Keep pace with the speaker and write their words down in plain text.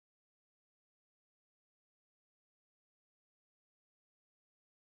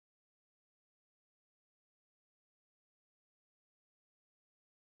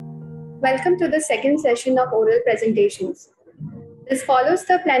Welcome to the second session of oral presentations. This follows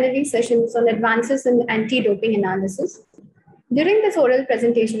the plenary sessions on advances in anti-doping analysis. During this oral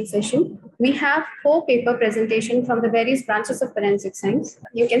presentation session, we have 4 paper presentations from the various branches of forensic science.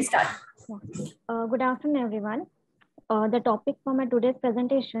 You can start. Good afternoon, everyone. The topic for my today's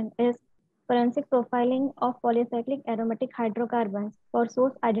presentation is forensic profiling of polycyclic aromatic hydrocarbons for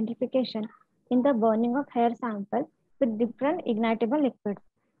source identification in the burning of hair samples with different ignitable liquids.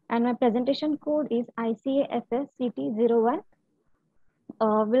 And my presentation code is ICAFS CT01.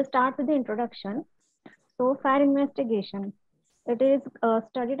 We'll start with the introduction. So, fire investigation. It is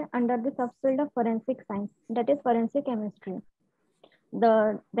studied under the subfield of forensic science, that is forensic chemistry.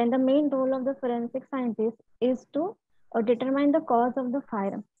 Then the main role of the forensic scientist is to determine the cause of the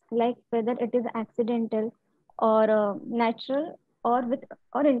fire, like whether it is accidental or natural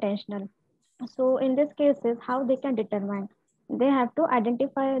or intentional. So in these cases, how they can determine? They have to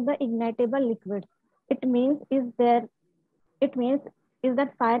identify the ignitable liquid. It means is that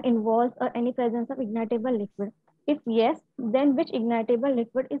fire involves or any presence of ignitable liquid? If yes, then which ignitable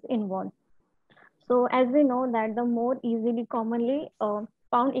liquid is involved? So as we know that the more easily commonly found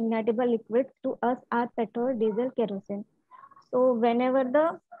ignitable liquids to us are petrol, diesel, kerosene. So whenever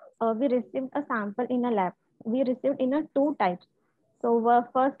we received a sample in a lab, we received in a two types. So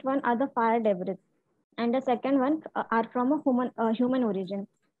first one are the fire debris, and the second one are from a human origin.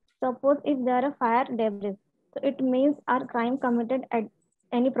 Suppose if there are fire debris, so it means our crime committed at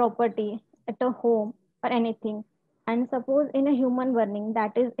any property, at a home or anything. And suppose in a human burning,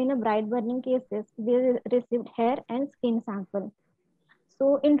 that is in a bright burning cases, we received hair and skin sample.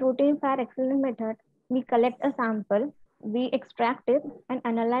 So in routine fire excellent method, we collect a sample, we extract it and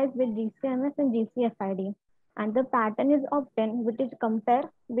analyze with GCMS and GCFID. And the pattern is obtained, which is compared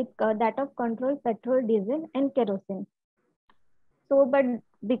with that of controlled petrol, diesel and kerosene. So, but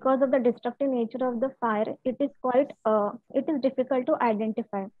because of the destructive nature of the fire, it is difficult to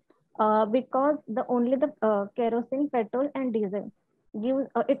identify because only the kerosene, petrol, and diesel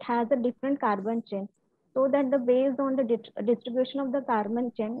it has a different carbon chain. So that based on the distribution of the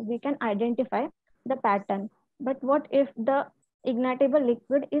carbon chain, we can identify the pattern. But what if the ignitable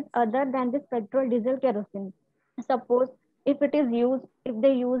liquid is other than this petrol, diesel, kerosene? Suppose if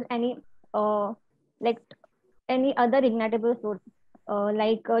they use any like any other ignitable source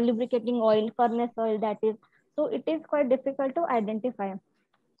like lubricating oil, furnace oil, that is. So it is quite difficult to identify.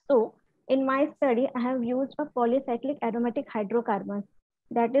 So in my study, I have used a polycyclic aromatic hydrocarbons.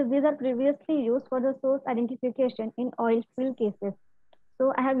 That is, these are previously used for the source identification in oil spill cases.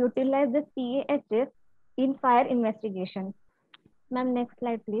 So I have utilized the PAHs in fire investigation. Ma'am, next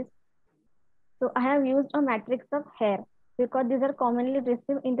slide, please. So I have used a matrix of hair because these are commonly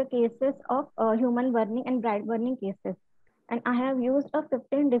received in the cases of human burning and bright burning cases. And I have used a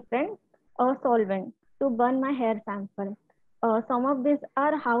 15 different solvent to burn my hair sample. Some of these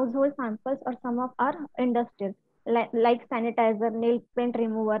are household samples or some of are industrial, like sanitizer, nail paint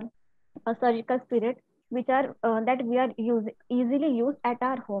remover, a surgical spirit, which are that we are easily used at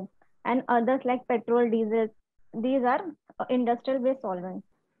our home, and others like petrol, diesel. These are industrial based solvents.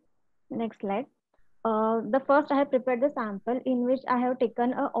 Next slide. The first I have prepared the sample in which I have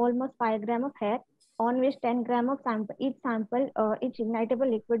taken almost 5 gram of hair on which 10 gram of each ignitable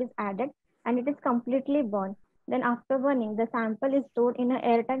liquid is added and it is completely burned. Then after burning, the sample is stored in an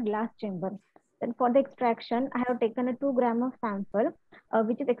airtight glass chamber. Then for the extraction, I have taken a 2 gram of sample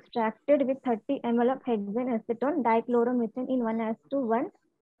which is extracted with 30 ml of hexane acetone dichloromethane in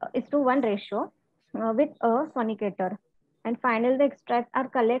 1:1 ratio with a sonicator. And finally, the extracts are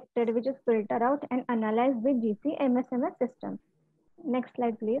collected, which is filtered out and analyzed with GC-MSMS system. Next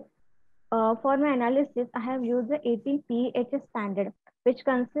slide, please. For my analysis, I have used the 18 PHS standard, which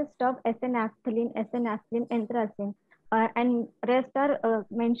consists of S-naphthalene, anthracene, and rest are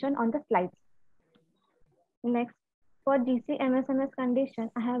mentioned on the slides. Next, for GC-MSMS condition,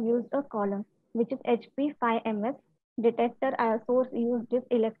 I have used a column, which is HP5MS. Detector source used this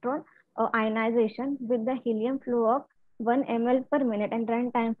electron ionization with the helium flow of 1 ml per minute and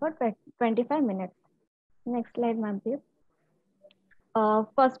run time for 25 minutes. Next slide, ma'am, please.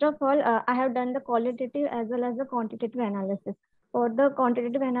 First of all, I have done the qualitative as well as the quantitative analysis. For the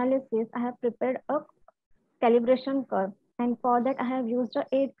quantitative analysis, I have prepared a calibration curve. And for that, I have used a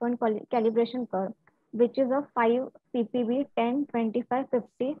 8-point calibration curve, which is of 5 ppb, 10, 25,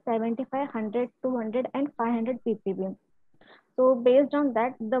 50, 75, 100, 200, and 500 ppb. So based on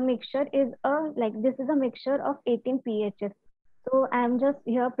that, the mixture is this is a mixture of 18 pHs. So I am just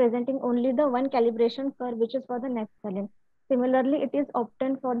here presenting only the one calibration curve, which is for the naphthalene. Similarly, it is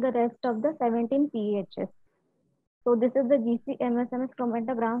obtained for the rest of the 17 pHs. So this is the GC-MS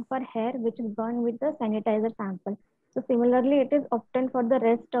chromatograph for hair, which is done with the sanitizer sample. So similarly, it is obtained for the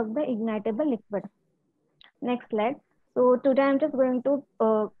rest of the ignitable liquid. Next slide. So today I'm just going to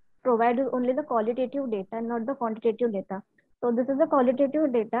provide you only the qualitative data, not the quantitative data. So this is the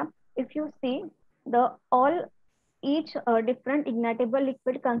qualitative data. If you see, the all each different ignitable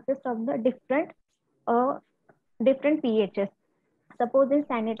liquid consists of the uh, different pHs. Suppose in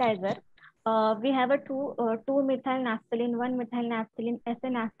sanitizer, we have a two methyl naphthalene, one methyl naphthalene,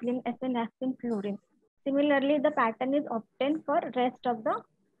 SN naphthalene, SN naphthalene fluorine. Similarly, the pattern is obtained for uh,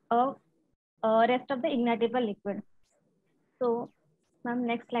 rest of the ignitable liquid. So, ma'am,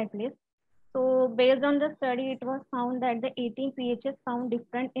 next slide, please. So, based on the study, it was found that the 18 pHs found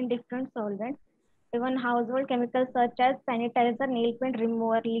different in different solvents. Even household chemicals such as sanitizer, nail paint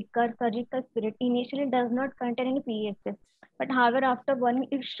remover, liquor, surgical spirit initially does not contain any pHs. But however, after burning,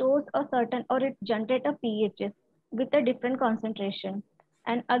 it shows a certain or it generates a pHs with a different concentration.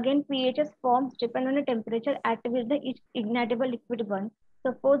 And again, pHs forms depend on the temperature at which the each ignitable liquid burns.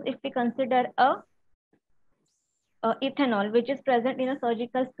 Suppose if we consider a ethanol, which is present in a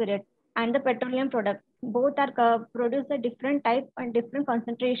surgical spirit, and the petroleum product, both are produce a different type and different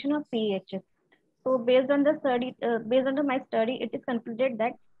concentration of pHs. So based on my study, it is concluded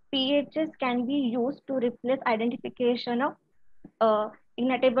that pHs can be used to replace identification of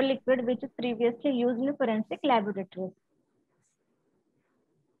ignitable liquid, which is previously used in forensic laboratories.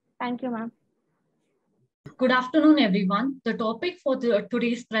 Thank you, ma'am. Good afternoon, everyone. The topic for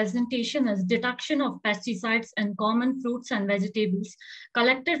today's presentation is detection of pesticides in common fruits and vegetables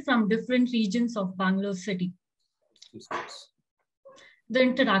collected from different regions of Bangalore city. The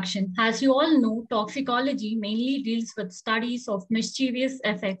introduction. As you all know, toxicology mainly deals with studies of mischievous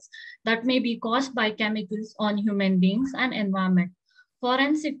effects that may be caused by chemicals on human beings and environment.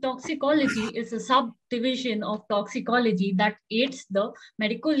 Forensic toxicology is a subdivision of toxicology that aids the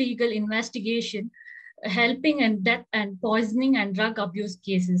medico-legal investigation, helping in death and poisoning and drug abuse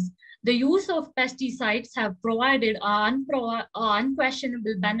cases. The use of pesticides have provided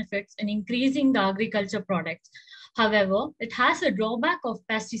unquestionable benefits in increasing the agriculture products. However, it has a drawback of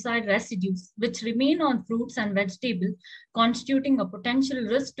pesticide residues, which remain on fruits and vegetables, constituting a potential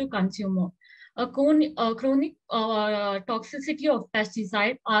risk to consumer. A chronic toxicity of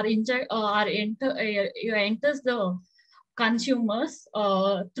pesticide enters the consumers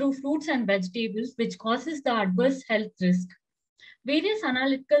through fruits and vegetables, which causes the adverse health risk. Various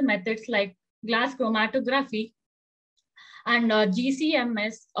analytical methods like glass chromatography and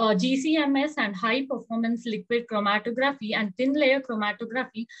GCMS and high performance liquid chromatography and thin layer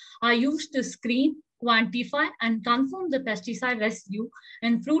chromatography are used to screen, quantify, and confirm the pesticide residue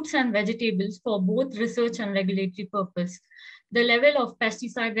in fruits and vegetables for both research and regulatory purpose. The level of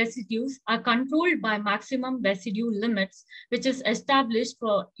pesticide residues are controlled by maximum residue limits, which is established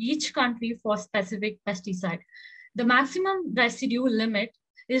for each country for specific pesticide. The maximum residue limit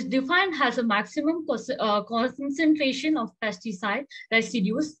is defined as a maximum concentration of pesticide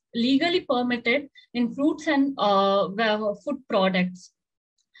residues legally permitted in fruits and food products.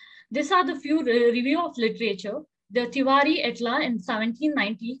 These are the few review of literature. The Tiwari et al. In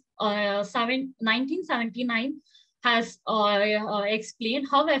 1979 has explained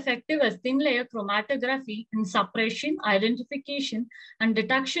how effective is thin layer chromatography in suppression, identification, and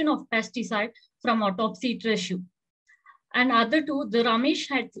detection of pesticide from autopsy tissue. And other two, the Ramesh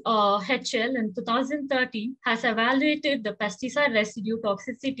HL in 2013 has evaluated the pesticide residue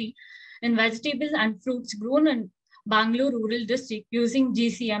toxicity in vegetables and fruits grown in Bangalore rural district using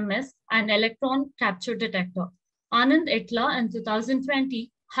GCMS and electron capture detector. Anand et al. In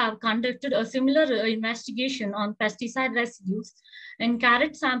 2020 have conducted a similar investigation on pesticide residues in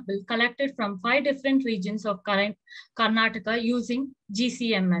carrot sample collected from 5 different regions of Karnataka using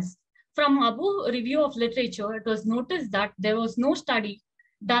GCMS. From above review of literature, it was noticed that there was no study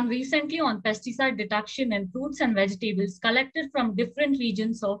done recently on pesticide detection in fruits and vegetables collected from different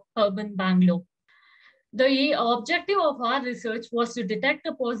regions of urban Bangalore. The objective of our research was to detect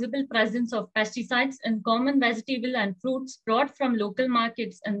a possible presence of pesticides in common vegetable and fruits brought from local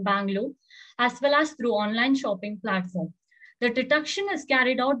markets in Bangalore, as well as through online shopping platform. The detection is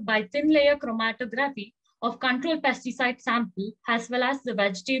carried out by thin layer chromatography of controlled pesticide sample, as well as the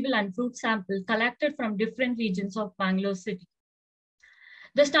vegetable and fruit sample collected from different regions of Bangalore city.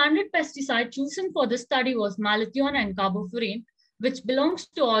 The standard pesticide chosen for the study was malathion and carbofuran, which belongs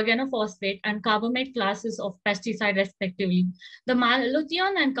to organophosphate and carbamate classes of pesticide respectively. The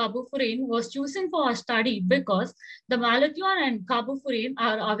malathion and carbofuran was chosen for our study because the malathion and carbofuran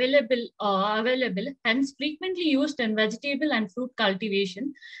are available, hence frequently used in vegetable and fruit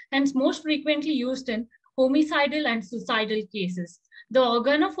cultivation, hence most frequently used in homicidal and suicidal cases. The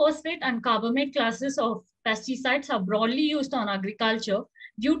organophosphate and carbamate classes of pesticides are broadly used on agriculture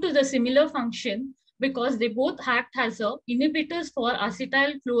due to the similar function because they both act as inhibitors for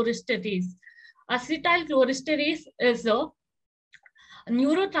acetylchloresterase. Acetylchloresterase is a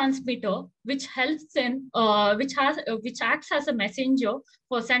neurotransmitter which helps in which acts as a messenger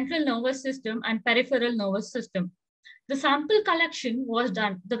for central nervous system and peripheral nervous system. The sample collection was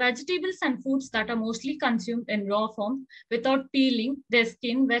done. The vegetables and fruits that are mostly consumed in raw form without peeling their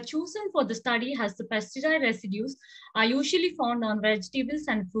skin were chosen for the study as the pesticide residues are usually found on vegetables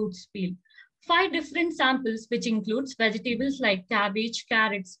and fruits peel. 5 different samples, which includes vegetables like cabbage,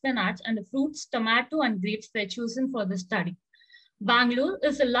 carrot, spinach, and the fruits, tomato, and grapes were chosen for the study. Bangalore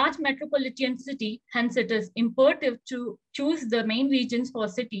is a large metropolitan city, hence it is imperative to choose the main regions for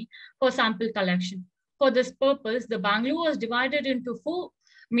city for sample collection. For this purpose, the Bangalore was divided into 4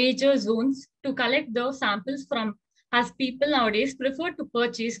 major zones to collect the samples from, as people nowadays prefer to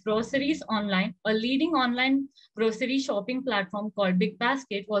purchase groceries online. A leading online grocery shopping platform called Big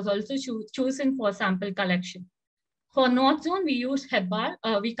Basket was also chosen for sample collection. For North Zone, we used Hebbal.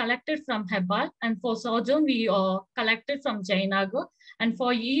 We collected from Hebbal. And for South Zone, we collected from Jayanagar. And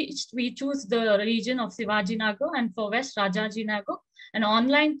for East, we choose the region of Sivajinagar. And for West, Rajajinagar. And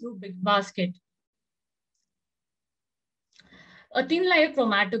online through Big Basket. A thin layer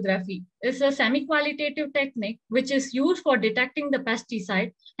chromatography is a semi-qualitative technique which is used for detecting the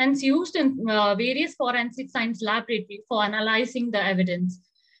pesticide, hence used in various forensic science laboratories for analyzing the evidence.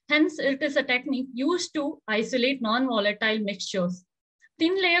 Hence, it is a technique used to isolate non-volatile mixtures.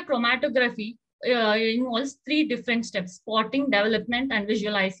 Thin layer chromatography involves 3 different steps: spotting, development, and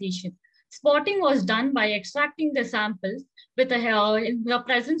visualization. Spotting was done by extracting the samples with in the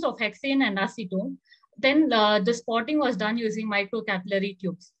presence of hexane and acetone. Then the spotting was done using microcapillary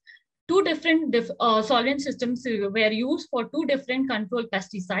tubes. 2 different solvent systems were used for 2 different control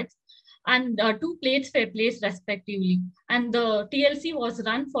pesticides, and 2 plates were placed respectively. And the TLC was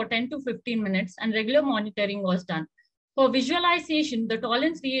run for 10 to 15 minutes and regular monitoring was done. For visualization, the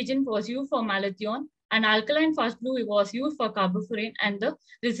tolerance reagent was used for malathion and alkaline fast glue was used for carbofuran, and the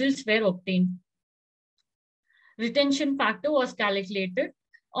results were obtained. Retention factor was calculated.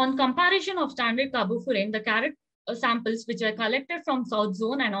 On comparison of standard carbofuran, the carrot samples which were collected from South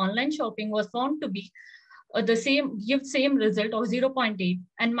Zone and online shopping was found to be give same result of 0.8,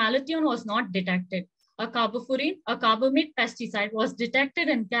 and malathion was not detected. A carbofuran, a carbamate pesticide, was detected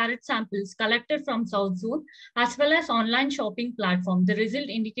in carrot samples collected from South Zone as well as online shopping platform. The result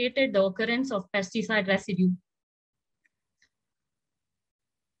indicated the occurrence of pesticide residue.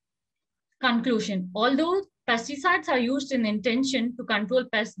 Conclusion: although pesticides are used in intention to control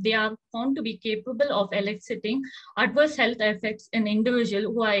pests, they are found to be capable of eliciting adverse health effects in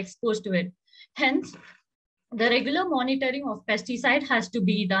individuals who are exposed to it. Hence, the regular monitoring of pesticide has to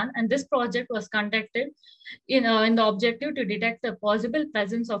be done, and this project was conducted in the objective to detect the possible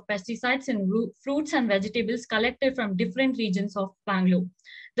presence of pesticides in fruits and vegetables collected from different regions of Bangalore.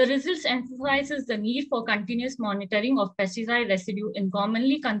 The results emphasizes the need for continuous monitoring of pesticide residue in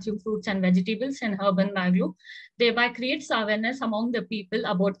commonly consumed fruits and vegetables in urban Bangalore, thereby creates awareness among the people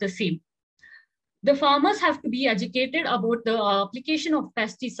about the same. The farmers have to be educated about the application of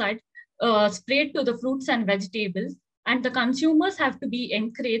pesticide sprayed to the fruits and vegetables, and the consumers have to be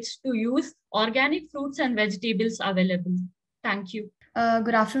encouraged to use organic fruits and vegetables available. Thank you.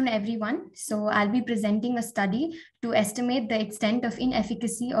 Good afternoon, everyone. So I'll be presenting a study to estimate the extent of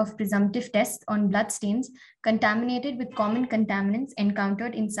inefficacy of presumptive tests on blood stains contaminated with common contaminants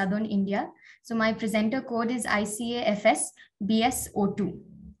encountered in southern India. So my presenter code is ICAFS BS02.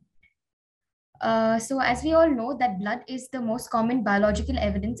 So as we all know that blood is the most common biological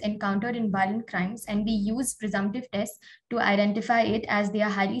evidence encountered in violent crimes, and we use presumptive tests to identify it as they are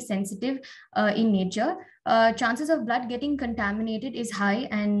highly sensitive in nature. Chances of blood getting contaminated is high,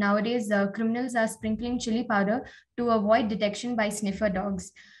 and nowadays criminals are sprinkling chili powder to avoid detection by sniffer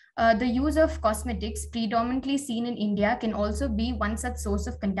dogs. The use of cosmetics, predominantly seen in India, can also be one such source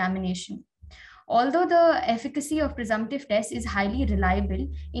of contamination. Although the efficacy of presumptive tests is highly reliable,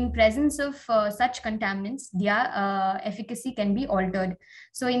 in presence of such contaminants, their efficacy can be altered.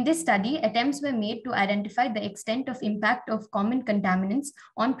 So in this study, attempts were made to identify the extent of impact of common contaminants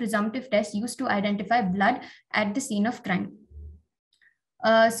on presumptive tests used to identify blood at the scene of crime.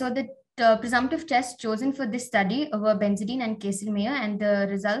 So the presumptive tests chosen for this study were benzidine and Kessel-Mayer, and the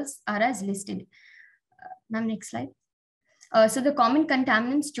results are as listed. Ma'am, next slide. So the common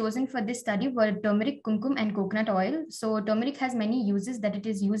contaminants chosen for this study were turmeric, kumkum, and coconut oil. So turmeric has many uses, that it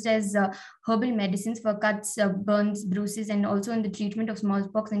is used as herbal medicines for cuts, burns, bruises, and also in the treatment of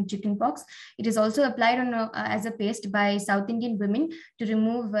smallpox and chickenpox. It is also applied on as a paste by South Indian women to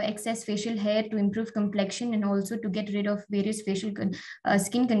remove excess facial hair, to improve complexion, and also to get rid of various facial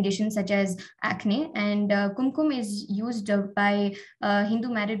skin conditions such as acne. And kumkum is used by Hindu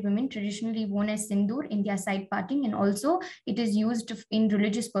married women, traditionally worn as sindoor in their side parting, and also it is used in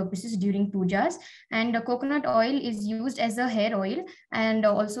religious purposes during pujas. And coconut oil is used as a hair oil and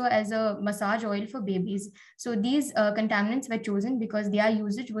also as a massage oil for babies. So these contaminants were chosen because their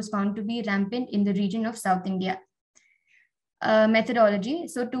usage was found to be rampant in the region of South India. Methodology.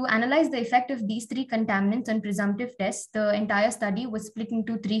 So to analyze the effect of these three contaminants on presumptive tests, the entire study was split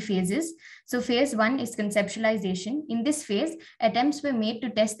into 3 phases. So phase 1 is conceptualization. In this phase, attempts were made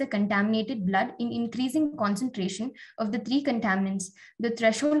to test the contaminated blood in increasing concentration of the 3 contaminants. The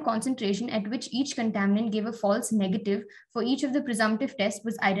threshold concentration at which each contaminant gave a false negative for each of the presumptive tests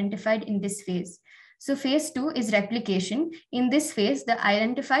was identified in this phase. So phase 2 is replication. In this phase, the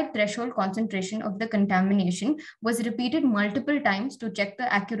identified threshold concentration of the contamination was repeated multiple times to check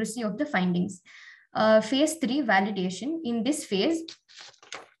the accuracy of the findings. Phase 3, validation. In this phase,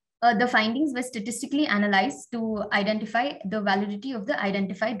 the findings were statistically analyzed to identify the validity of the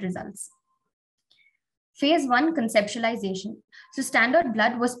identified results. Phase 1, conceptualization. So standard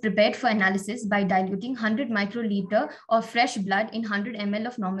blood was prepared for analysis by diluting 100 microliter of fresh blood in 100 ml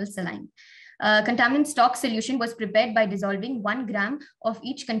of normal saline. Contaminant stock solution was prepared by dissolving 1 gram of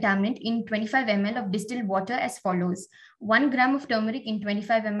each contaminant in 25 ml of distilled water as follows: 1 gram of turmeric in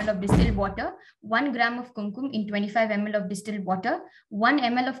 25 ml of distilled water, 1 gram of kumkum in 25 ml of distilled water, 1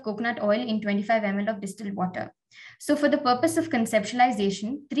 ml of coconut oil in 25 ml of distilled water. So for the purpose of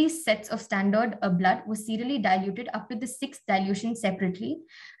conceptualization, 3 sets of standard blood was serially diluted up to the 6th dilution separately,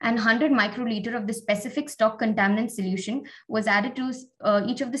 and 100 microliter of the specific stock contaminant solution was added to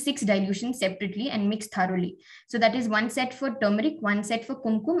each of the 6 dilutions separately and mixed thoroughly. So that is 1 set for turmeric, 1 set for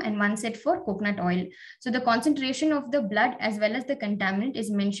kumkum, and 1 set for coconut oil. So the concentration of the blood as well as the contaminant is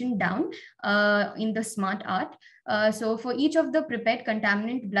mentioned down in the smart art. So for each of the prepared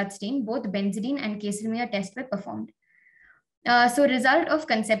contaminant blood stain, both benzidine and Kaiser-Meyer tests were performed. So result of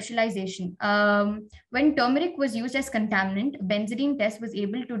conceptualization. When turmeric was used as contaminant, benzidine test was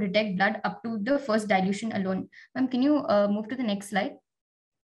able to detect blood up to the first dilution alone. Ma'am, can you move to the next slide?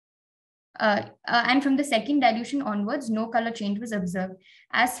 And from the second dilution onwards, no color change was observed.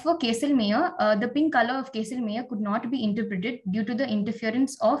 As for Kaiser-Meyer, the pink color of Kaiser-Meyer could not be interpreted due to the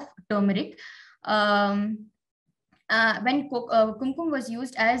interference of turmeric. When kumkum was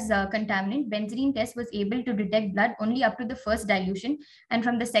used as contaminant, benzidine test was able to detect blood only up to the first dilution, and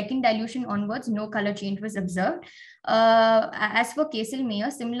from the second dilution onwards, no color change was observed. As for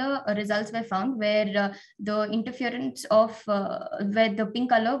Kaiser-Meyer, similar results were found where the interference of where the pink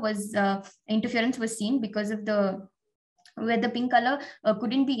color was interference was seen because of where the pink color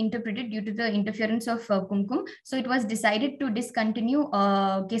couldn't be interpreted due to the interference of kumkum. So it was decided to discontinue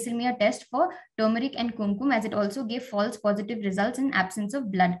Kaiser-Meyer test for turmeric and kumkum, as it also gave false positive results in absence of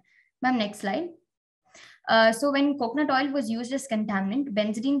blood. Ma'am, next slide. So when coconut oil was used as contaminant,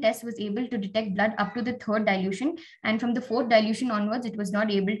 benzidine test was able to detect blood up to the 3rd dilution, and from the 4th dilution onwards, it was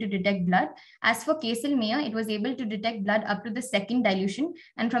not able to detect blood. As for Kaiser-Meyer, it was able to detect blood up to the 2nd dilution,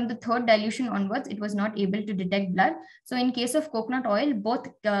 and from the 3rd dilution onwards, it was not able to detect blood. So in case of coconut oil, both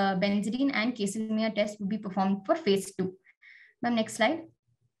benzidine and Kaiser-Meyer tests would be performed for phase 2. Ma'am, next slide.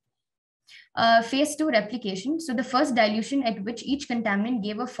 Phase 2, replication. So the first dilution at which each contaminant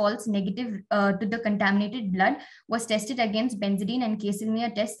gave a false negative to the contaminated blood was tested against benzidine and Kaiser-Meyer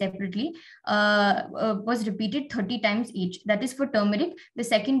test separately, was repeated 30 times each. That is for turmeric. The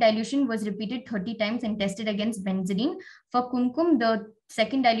second dilution was repeated 30 times and tested against benzidine. For kumkum, the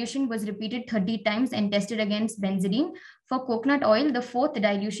second dilution was repeated 30 times and tested against benzidine. For coconut oil, the 4th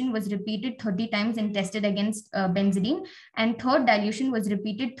dilution was repeated 30 times and tested against benzidine, and 3rd dilution was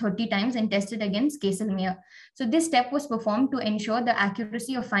repeated 30 times and tested against Kaiser-Meyer. So this step was performed to ensure the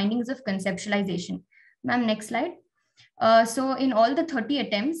accuracy of findings of conceptualization. Ma'am, next slide. So in all the 30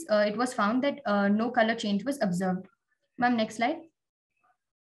 attempts, it was found that no color change was observed. Ma'am, next slide.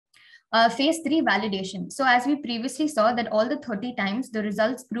 Phase 3, validation. So as we previously saw that all the 30 times the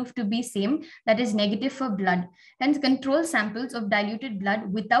results proved to be same, that is negative for blood. Hence control samples of diluted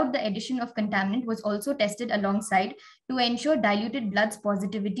blood without the addition of contaminant was also tested alongside to ensure diluted blood's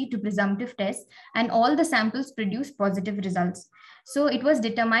positivity to presumptive tests, and all the samples produced positive results. So it was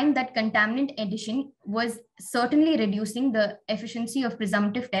determined that contaminant addition was certainly reducing the efficiency of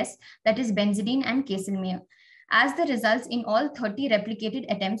presumptive tests, that is benzidine and Kaiser-Meyer. As the results in all 30 replicated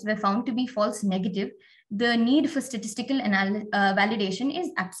attempts were found to be false negative, the need for statistical validation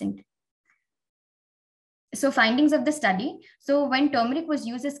is absent. So findings of the study. So when turmeric was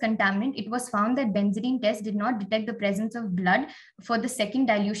used as contaminant, it was found that benzene test did not detect the presence of blood for the second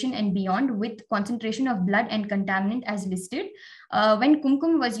dilution and beyond with concentration of blood and contaminant as listed. When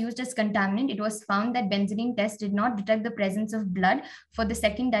kumkum was used as contaminant, it was found that benzene test did not detect the presence of blood for the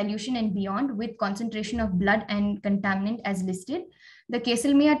second dilution and beyond with concentration of blood and contaminant as listed. The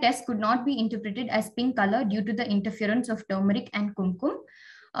Kesselmeyer test could not be interpreted as pink color due to the interference of turmeric and kumkum.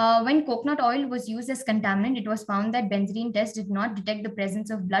 When coconut oil was used as contaminant, it was found that benzene test did not detect the presence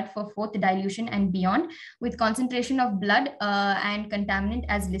of blood for fourth dilution and beyond with concentration of blood and contaminant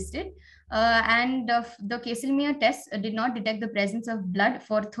as listed. The Kesselmeyer test did not detect the presence of blood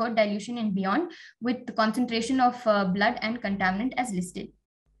for third dilution and beyond with the concentration of blood and contaminant as listed.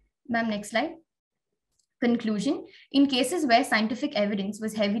 Ma'am, next slide. Conclusion: in cases where scientific evidence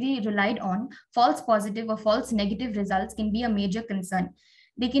was heavily relied on, false positive or false negative results can be a major concern.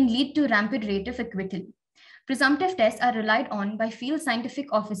 They can lead to rampant rate of acquittal. Presumptive tests are relied on by field scientific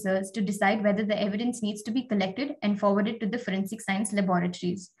officers to decide whether the evidence needs to be collected and forwarded to the forensic science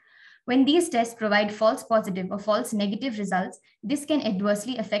laboratories. When these tests provide false positive or false negative results, this can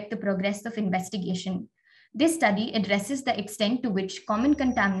adversely affect the progress of investigation. This study addresses the extent to which common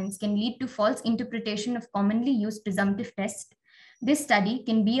contaminants can lead to false interpretation of commonly used presumptive tests. This study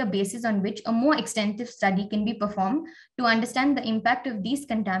can be a basis on which a more extensive study can be performed to understand the impact of these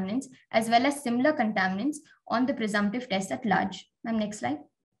contaminants as well as similar contaminants on the presumptive test at large. Ma'am, next slide.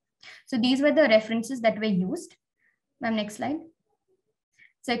 So these were the references that were used. Ma'am, next slide.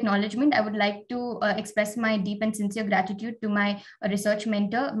 So acknowledgement, I would like to express my deep and sincere gratitude to my research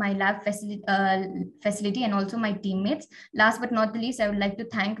mentor, my lab facility, and also my teammates. Last but not the least, I would like to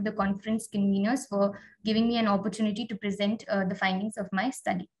thank the conference conveners for giving me an opportunity to present the findings of my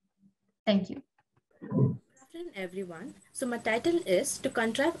study. Thank you. Good afternoon, everyone. So my title is To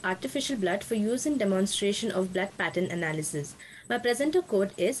Contrive Artificial Blood for Use in Demonstration of Blood Pattern Analysis. My presenter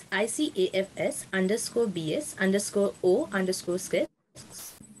code is ICAFS_BS_O_script.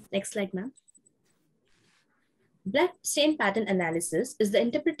 Next slide, ma'am. Blood stain pattern analysis is the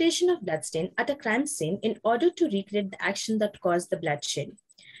interpretation of blood stain at a crime scene in order to recreate the action that caused the bloodshed.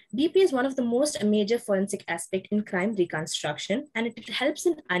 BP is one of the most major forensic aspects in crime reconstruction, and it helps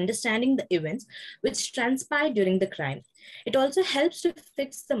in understanding the events which transpired during the crime. It also helps to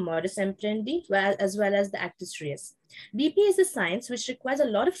fix the modus operandi as well as the actus reus. BP is a science which requires a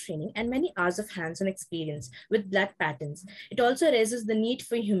lot of training and many hours of hands-on experience with blood patterns. It also raises the need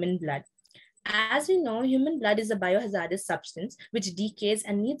for human blood. As we know, human blood is a biohazardous substance which decays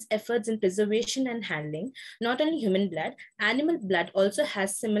and needs efforts in preservation and handling. Not only human blood, animal blood also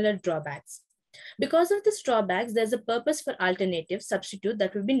has similar drawbacks. Because of these drawbacks, there's a purpose for alternative substitute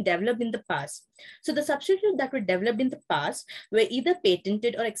that have been developed in the past. So the substitute that were developed in the past were either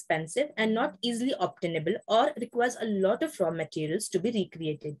patented or expensive and not easily obtainable or requires a lot of raw materials to be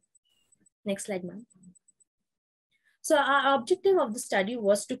recreated. Next slide, ma'am. So our objective of the study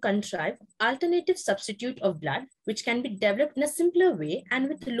was to contrive alternative substitute of blood, which can be developed in a simpler way and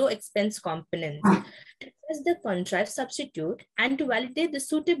with low expense components. To test the contrived substitute and to validate the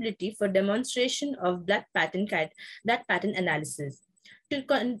suitability for demonstration of blood pattern analysis. To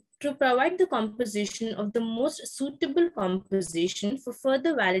provide the composition of the most suitable composition for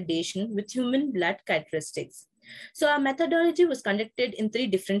further validation with human blood characteristics. So our methodology was conducted in 3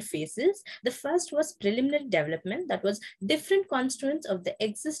 different phases. The first was preliminary development, that was different constituents of the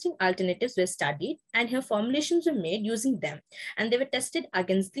existing alternatives were studied and here formulations were made using them and they were tested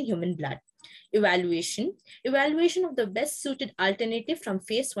against the human blood. Evaluation of the best suited alternative from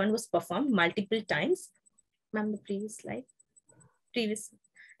phase 1 was performed multiple times. Ma'am, the previous slide.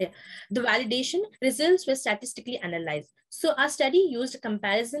 The validation results were statistically analyzed. So our study used a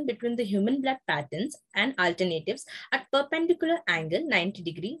comparison between the human blood patterns and alternatives at perpendicular angle 90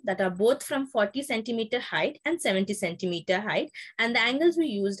 degree that are both from 40 centimeter height and 70 centimeter height. And the angles we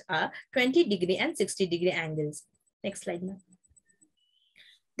used are 20 degree and 60 degree angles. Next slide, ma'am.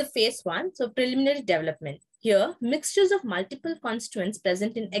 The phase 1, so preliminary development. Here, mixtures of multiple constituents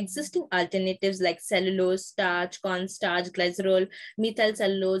present in existing alternatives like cellulose, starch, cornstarch, glycerol, methyl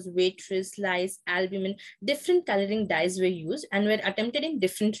cellulose, waitress, lyse, albumin, different coloring dyes were used and were attempted in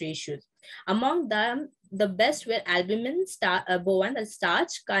different ratios. Among them, the best were albumin, bovine, the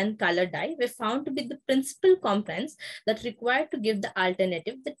starch, and color dye were found to be the principal components that required to give the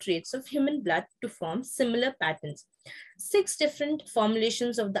alternative the traits of human blood to form similar patterns. 6 different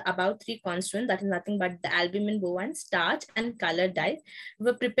formulations of the above 3 constituents, that is nothing but the albumin, bovine, starch, and color dye,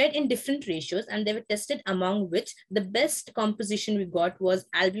 were prepared in different ratios, and they were tested, among which the best composition we got was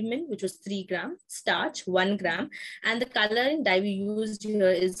albumin, which was 3 gram, starch 1 gram, and the coloring dye we used here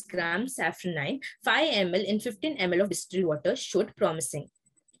is gram safranine. 5 ml in 15 ml of distilled water showed promising.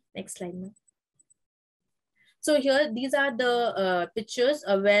 Next slide, ma'am. So here, these are the pictures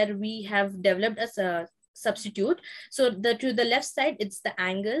where we have developed a substitute. So to the left side, it's the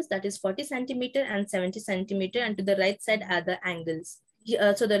angles, that is 40 centimeter and 70 centimeter, and to the right side are the angles.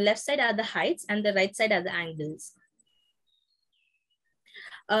 So the left side are the heights and the right side are the angles.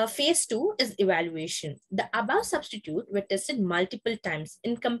 Phase 2 is evaluation. The above substitute were tested multiple times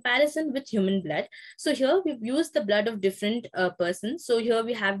in comparison with human blood. So here we've used the blood of different persons. So here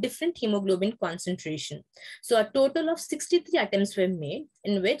we have different hemoglobin concentration. So a total of 63 attempts were made,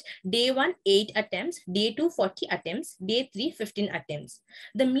 in which day 1, 8 attempts, day 2, 40 attempts, day 3, 15 attempts.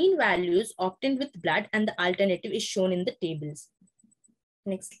 The mean values obtained with blood and the alternative is shown in the tables.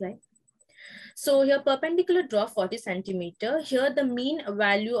 Next slide. So here perpendicular drop 40 centimeter. Here the mean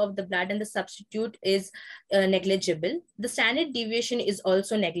value of the blood and the substitute is negligible. The standard deviation is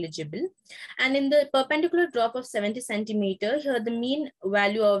also negligible. And in the perpendicular drop of 70 centimeter, here the mean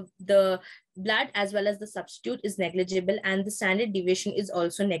value of the blood as well as the substitute is negligible, and the standard deviation is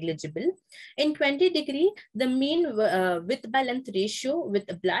also negligible. In 20 degree, the mean width by length ratio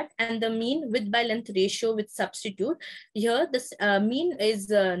with blood and the mean width by length ratio with substitute, here the mean is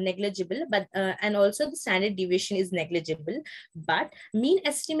negligible, but and also the standard deviation is negligible, but mean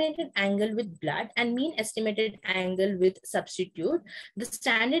estimated angle with blood and mean estimated angle with substitute, the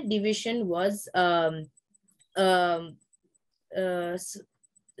standard deviation was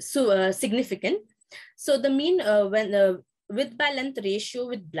significant. So the mean width by length ratio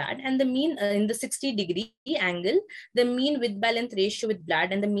with blood and the mean in the 60 degree angle, the mean width by length ratio with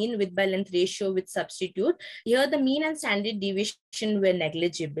blood and the mean width by length ratio with substitute, here the mean and standard deviation were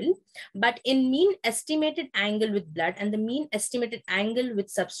negligible, but in mean estimated angle with blood and the mean estimated angle with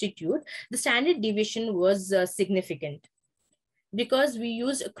substitute, the standard deviation was significant. Because we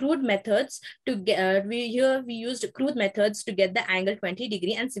used crude methods to get, we used crude methods to get the angle 20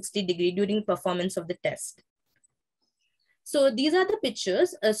 degree and 60 degree during performance of the test. So these are the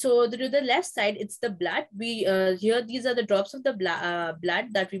pictures. So to the left side, it's the blood. Here, these are the drops of the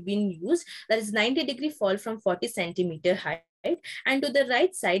blood that we've been used. That is 90 degree fall from 40 centimeter height. And to the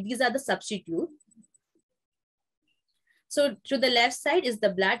right side, these are the substitute. So to the left side is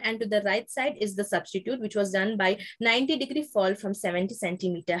the blood and to the right side is the substitute, which was done by 90 degree fall from 70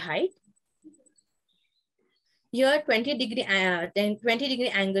 centimeter height. Here 20 degree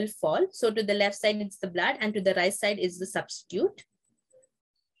angle fall. So to the left side it's the blood and to the right side is the substitute.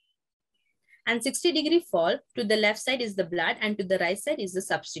 And 60 degree fall, to the left side is the blood and to the right side is the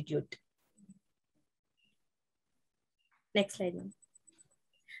substitute. Next slide.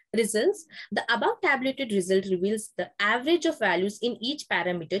 Results. The above tabulated result reveals the average of values in each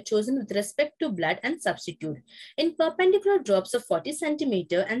parameter chosen with respect to blood and substitute. In perpendicular drops of 40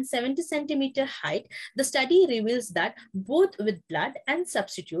 centimeter and 70 centimeter height, the study reveals that both with blood and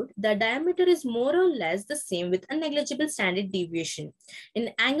substitute, the diameter is more or less the same with a negligible standard deviation.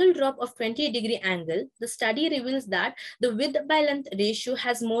 In angle drop of 20 degree angle, the study reveals that the width by length ratio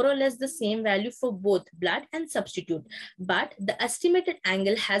has more or less the same value for both blood and substitute, but the estimated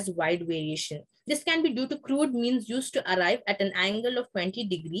angle has wide variation. This can be due to crude means used to arrive at an angle of 20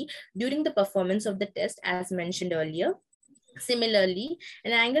 degree during the performance of the test as mentioned earlier. Similarly,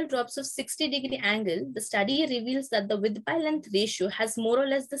 in angle drops of 60 degree angle, the study reveals that the width by length ratio has more or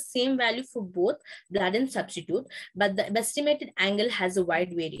less the same value for both blood and substitute, but the estimated angle has a wide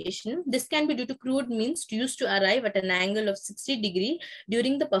variation. This can be due to crude means used to arrive at an angle of 60 degree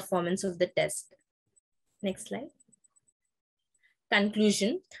during the performance of the test. Next slide.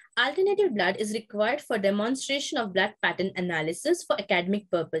 Conclusion. Alternative blood is required for demonstration of blood pattern analysis for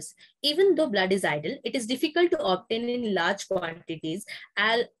academic purpose. Even though blood is idle, it is difficult to obtain in large quantities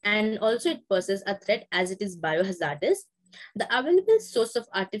and also it poses a threat as it is biohazardous. The available source of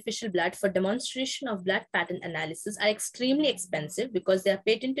artificial blood for demonstration of blood pattern analysis are extremely expensive because they are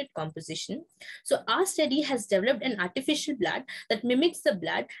patented composition. So our study has developed an artificial blood that mimics the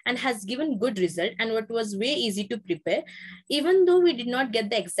blood and has given good result, and what was way easy to prepare. Even though we did not get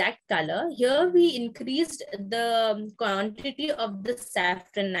the exact color, here we increased the quantity of the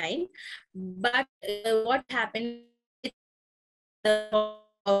safranine, but what happened is the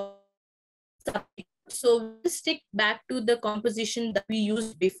So we'll stick back to the composition that we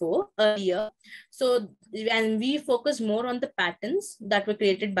used before earlier. So, and we focus more on the patterns that were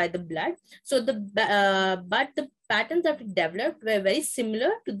created by the blood. So but the patterns that we developed were very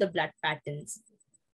similar to the blood patterns.